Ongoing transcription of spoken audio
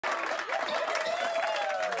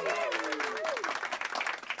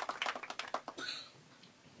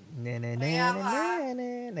Kaya nga.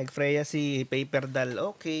 Nag-freya si PaperDoll.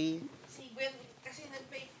 Okay. Si Gwen kasi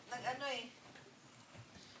nag-ano eh.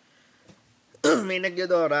 May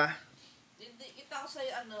nagyodora. Kita ko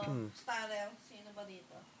sa'yo starrer. Sino ba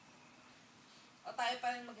dito? O tayo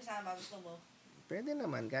pa rin mag-isama. Gusto mo? Pwede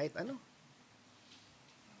naman kahit ano.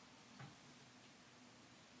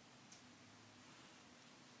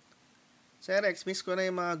 Sir Rex, miss ko na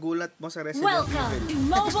yung mga gulat mo sa Resident Evil. Welcome to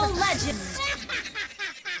Mobile Legends!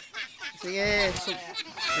 Sige,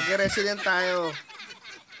 nag-resident tayo.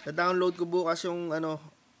 Na-download ko bukas yung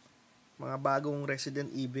mga bagong Resident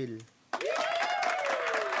Evil.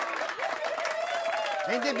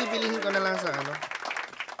 Ay, hindi, bibilihin ko na lang sa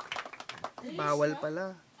Bawal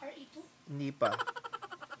pala. RE2? Hindi pa.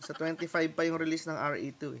 Sa 25 pa yung release ng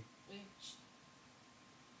RE2 eh.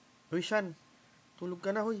 Uy, Shan. Tulog ka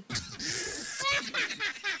na, huy.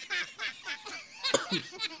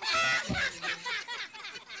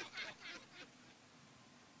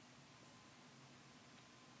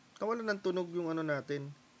 Nawala ng tunog yung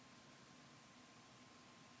natin.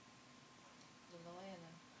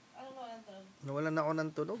 Ano nawalan tunog? Nawalan ako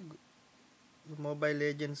ng tunog. Yung Mobile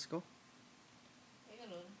Legends ko. Ay,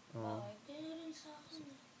 gano'n? Oo. Kaya rin sa akin.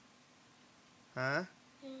 Ha?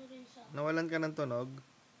 Kaya rin sa akin. Nawalan ka ng tunog?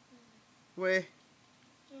 Weh.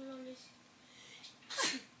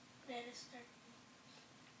 Re-restart.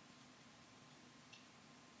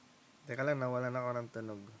 Teka lang, nawalan ako ng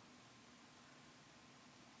tunog.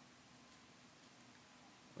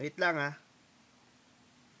 Wait lang ha.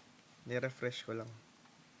 Ni-refresh ko lang.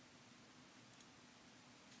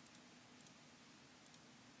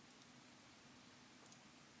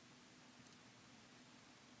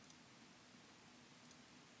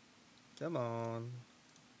 Come on.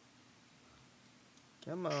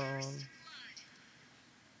 Come on.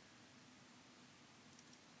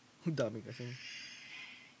 Ang dami kasi.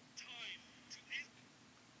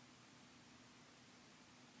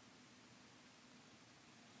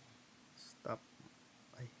 Stop.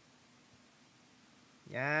 Ay.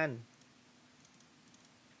 Yan.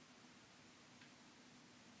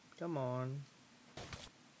 Come on.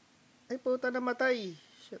 Ay, puta, namatay.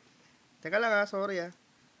 Shit. Teka lang ha, sorry ha.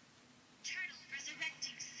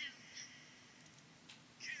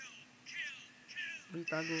 Uy,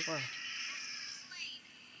 tago ka.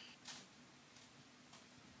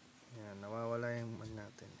 Yan, nawawala yung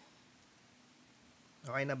natin.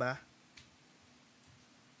 Okay na ba?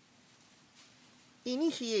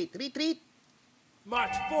 Initiate, retreat.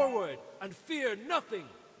 March forward and fear nothing.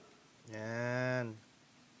 Yan.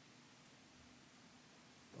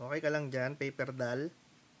 Okay ka lang dyan, PaperDoll.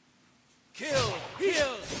 Kill,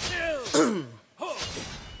 heal, kill.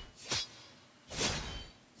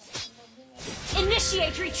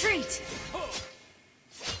 Initiate retreat!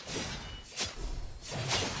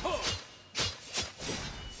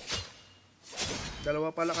 Dalawa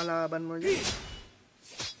pala kalaban mo dyan.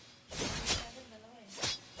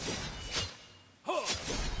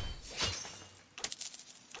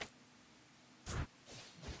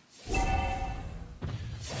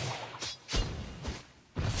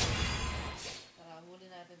 Tara, huli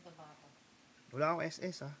natin ito baka. Wala akong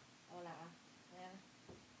SS ha. Wala ka. Ayan.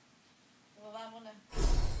 Baba mo na.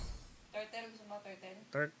 Turtle, gusto mo turtle?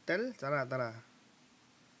 Turtle? Tara, tara.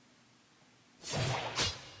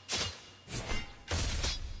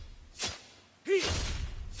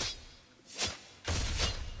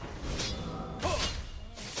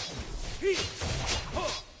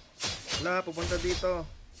 Wala, pupunta dito.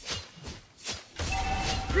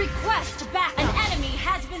 Request back! An enemy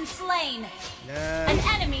has been slain! Yan. An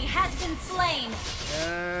enemy has been slain!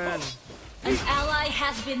 Yan. An ally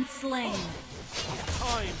has been slain!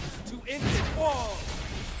 Time to end it all.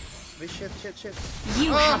 Ay, shit.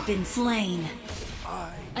 You Ah! have been slain!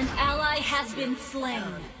 I An ally has been slain!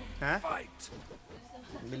 Ha? fight.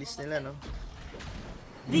 Ang bilis nila, no?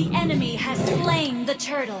 The enemy has slain the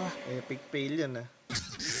turtle! Epic fail yun, ha?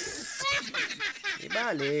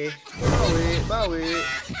 Bali. Bawi.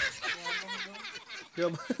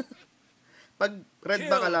 Pag red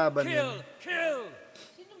ba kalaban yun? Kill.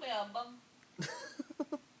 Sino mayabang?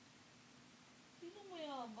 Sino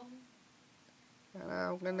mayabang?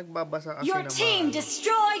 Ako nga nagbabasa kasi Your ng team mga...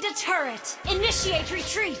 destroyed a turret! Initiate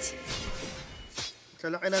retreat! Sa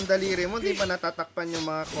laki ng daliri mo, di ba natatakpan yung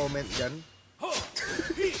mga comment dyan?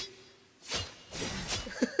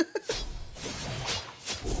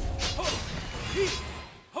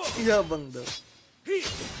 Yabang daw.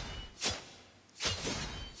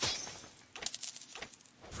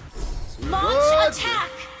 Launch Good.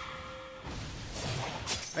 attack!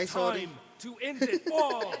 Ay, sorry. Time to end it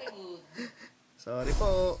all. Very good. Sorry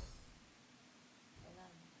po.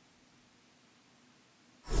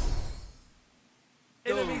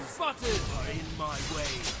 Enemy spotted are in my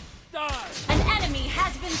way. Die! An enemy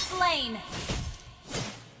has been slain.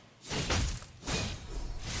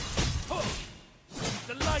 Huh.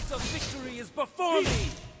 The light of victory is before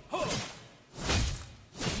me. Huh.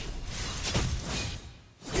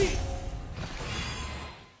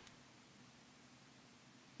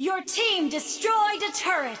 Your team destroyed a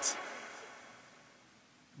turret.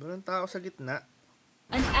 Walang tao sa gitna.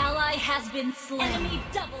 An ally has been slain. Enemy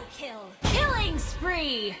double kill. Killing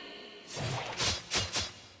spree.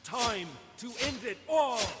 Time to end it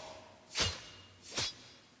all.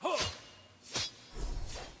 Huh.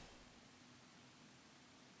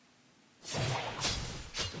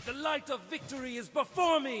 The light of victory is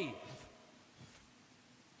before me.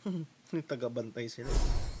 Tagabantay sila.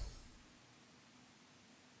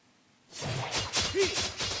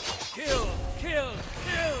 Kill, kill,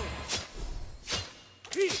 kill.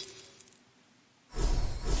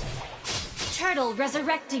 Turtle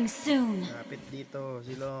resurrecting soon. Kapit dito,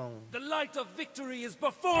 silong. The light of victory is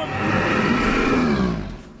before me.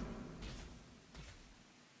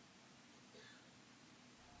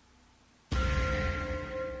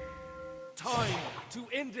 Time to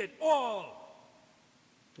end it all.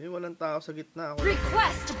 Walang tao sa gitna. Ako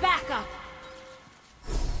Request backup.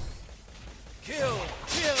 Kill,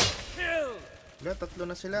 kill, kill. wala, tatlo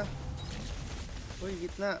na sila. Uy,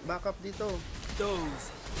 gitna. Backup dito. Those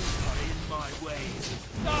who are in my way.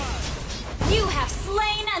 Die. You have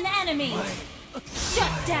slain an enemy. Shut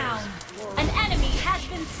down. An enemy has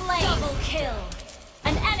been slain. Double kill.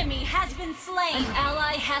 An enemy has been slain. An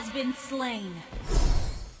ally has been slain.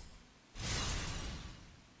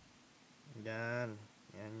 Yan.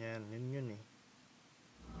 Yan. Yun eh.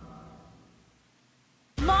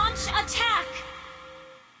 Launch attack.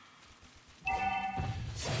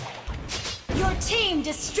 Your team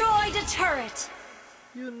destroyed a turret.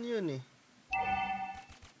 Yun eh.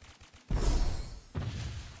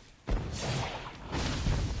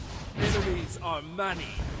 Enemies are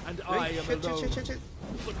many, and I am alone. Shit.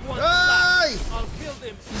 But one Ay! slap, I'll kill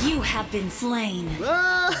them. You have been slain.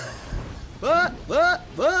 An An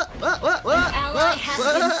ally has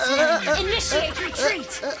been slain. Initiate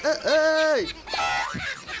retreat.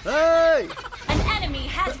 Hey! An enemy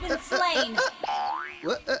has been slain.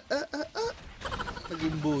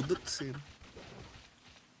 Naging budot sin.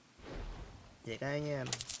 Kaya niya yan.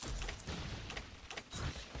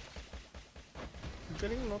 Ang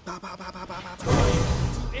galing, no? Pa. To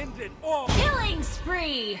end it all. Killing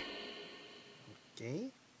spree. Okay.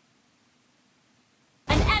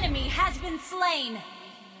 An enemy has been slain.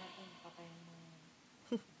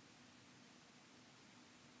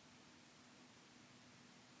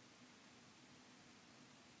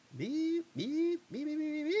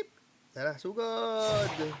 Beep. Tara,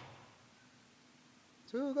 sugod!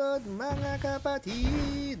 Sugod, mga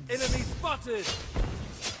kapatid! Enemy spotted.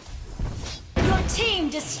 Your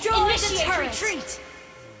team destroyed a turret. Retreat.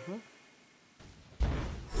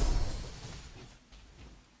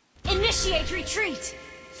 Initiate retreat.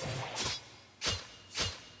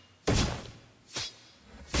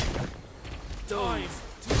 Time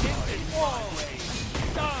to end it all.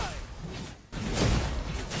 Die.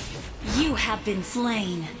 You have been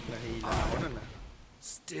slain. Nahila ako nun ah.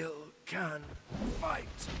 Still can fight.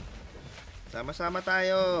 Sama-sama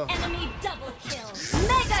tayo! Enemy double kill.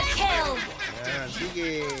 Mega kill. Yan,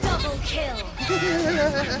 sige! Double kill.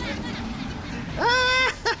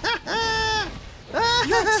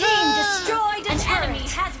 Your team destroyed a turret. An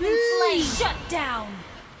enemy has been slain. Shut down.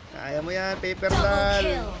 Kaya mo yan, Double PaperDoll!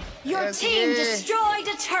 kill. Your Yes, team sige. destroyed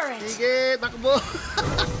a turret. Sige, takbo!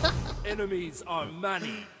 Enemies are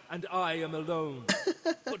many, and I am alone.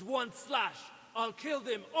 But one slash, I'll kill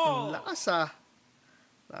them Ang all. lakas ah!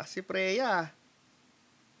 Lakas si Freya.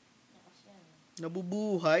 Lakas yan.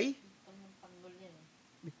 Nabubuhay. Tanggol yan eh.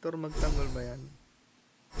 Victor, magtanggol ba yan?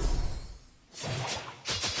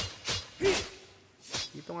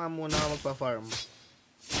 Dito nga muna ako magpa-farm.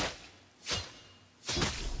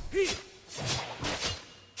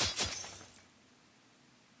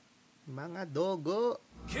 Mga dogo.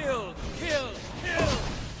 Kill.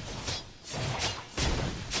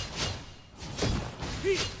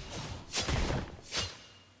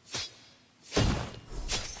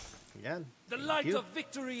 Yan. The Thank light you. of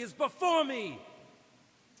victory is before me.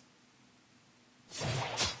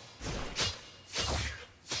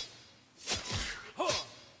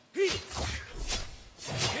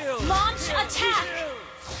 Kill. Launch attack.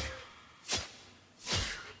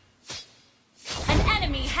 An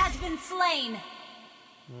enemy has been slain.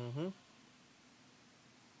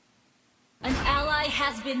 An ally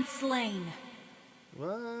has been slain.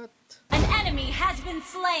 What? An enemy has been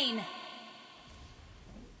slain.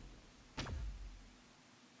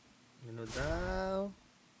 Ano daw?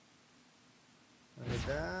 Ano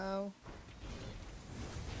daw?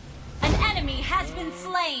 An enemy has been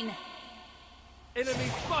slain. Enemy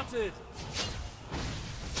spotted.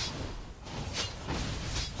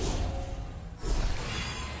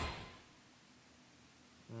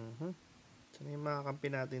 Saan yung mga kampi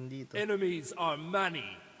natin dito? Enemies are many,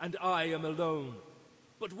 and I am alone.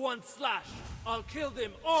 But one slash, I'll kill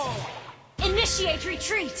them all. Initiate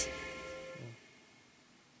retreat.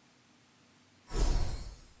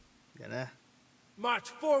 Yan na. March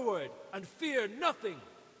forward and fear nothing.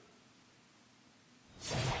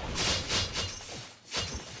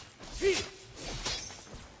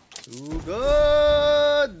 Too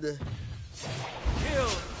good! Kill,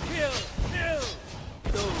 kill, kill.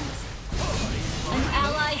 Those An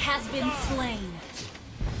ally has been slain.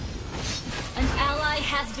 An ally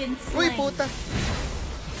has been Uy, slain. puta!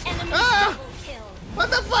 Enemy Ah! double kill. What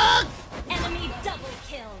the fuck? Enemy double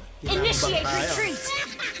kill. Ginambang Initiate tayo. retreat.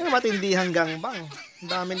 Ano matindihang gangbang? Ang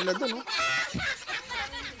dami nila dun, oh.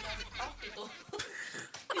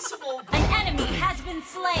 An enemy has been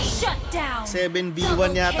slain. Shut down.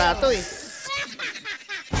 7v1 yata to eh.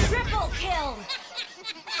 Triple kill.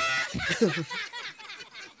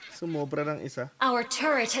 Sumobra ng isa. Our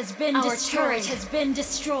turret has been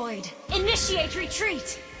destroyed. Initiate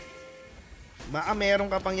retreat. Baka meron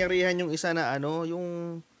kapangyarihan yung isa na ano,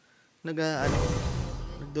 yung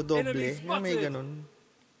nagdodoble. Yung may ganun.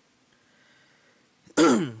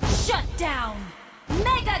 Shut down.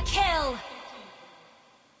 Mega kill.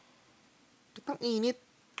 Ang init.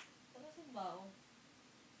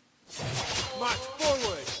 march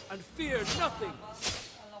forward and fear nothing.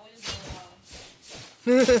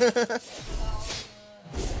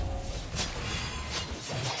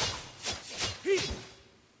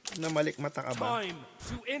 Namalik mata ka ba? Time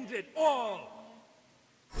to end it all.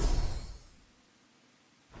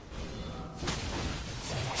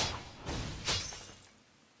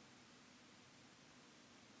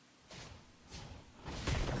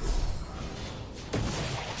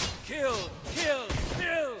 Kill, kill,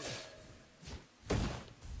 kill.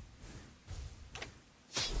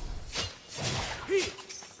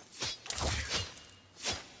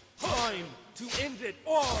 Time to end it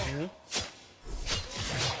all.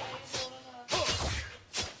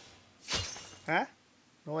 Ha?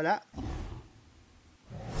 Nawala?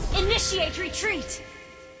 Initiate retreat.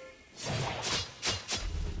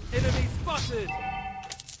 Enemy spotted.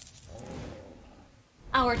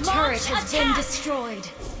 Our turret has been destroyed.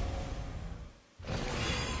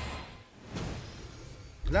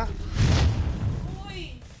 Wala.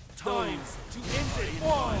 Time to end it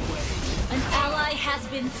all. An ally has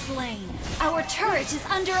been slain. Our turret is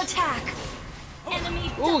under attack. Enemy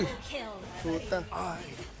Uy. double kill. Puta.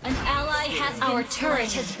 An ally has been Our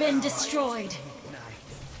turret has been destroyed.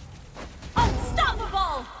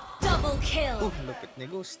 Unstoppable! Double kill. Lupit ni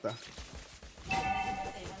Gusta.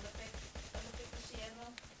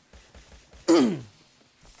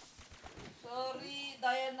 Sorry,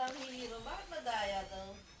 daya ng hero. Bakit madaya daw?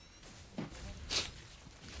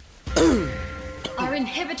 Our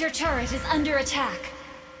inhibitor turret is under attack.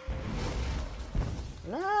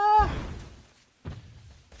 Ah!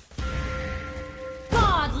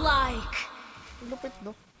 Godlike! Lupit,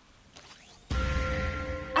 no?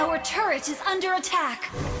 Our turret is under attack.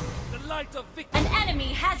 The light of victory. An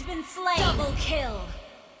enemy has been slain. Double kill.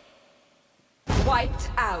 Wiped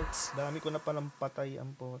out. Dami ko na palang patay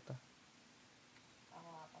ang puta.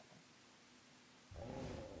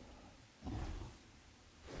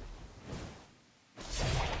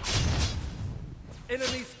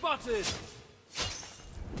 Enemy spotted.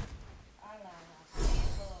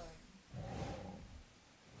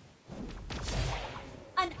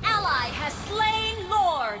 An ally has slain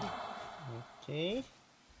Lord. Okay.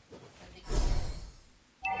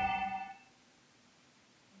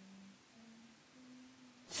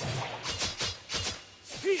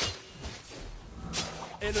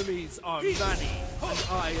 Enemies are many, and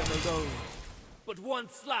I am alone. But one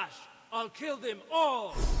slash, I'll kill them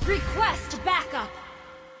all. Request backup.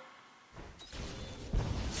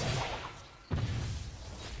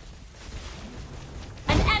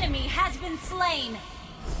 An enemy has been slain.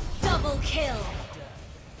 Double kill.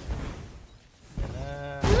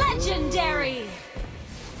 Legendary.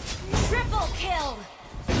 Triple kill.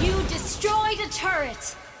 You destroyed a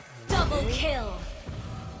turret. Double kill.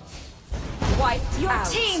 Wiped Your out.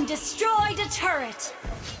 team destroyed a turret.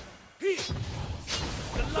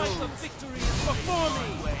 The light of victory is before me.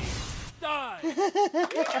 Die.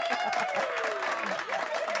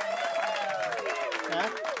 Ha?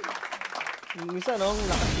 Yung isa, no? Ang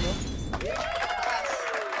lakas, no?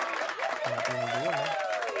 Matindi yun, no?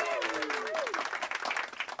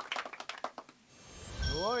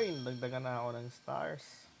 coin. Dagdagan na ako ng stars.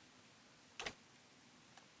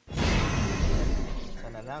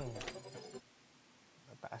 Sana lang.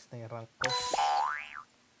 Mataas na yung rank ko.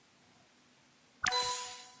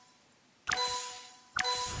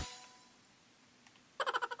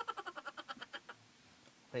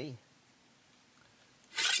 Okay.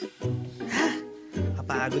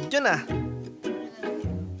 Kapagod yun ah.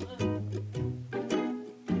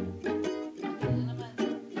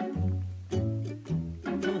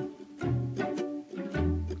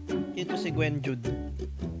 Ito si Gwen Jude.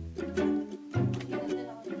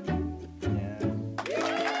 Yan.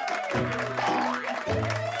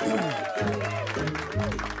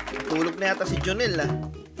 Tulog na yata si Jonel ah.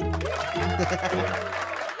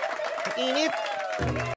 Ang init.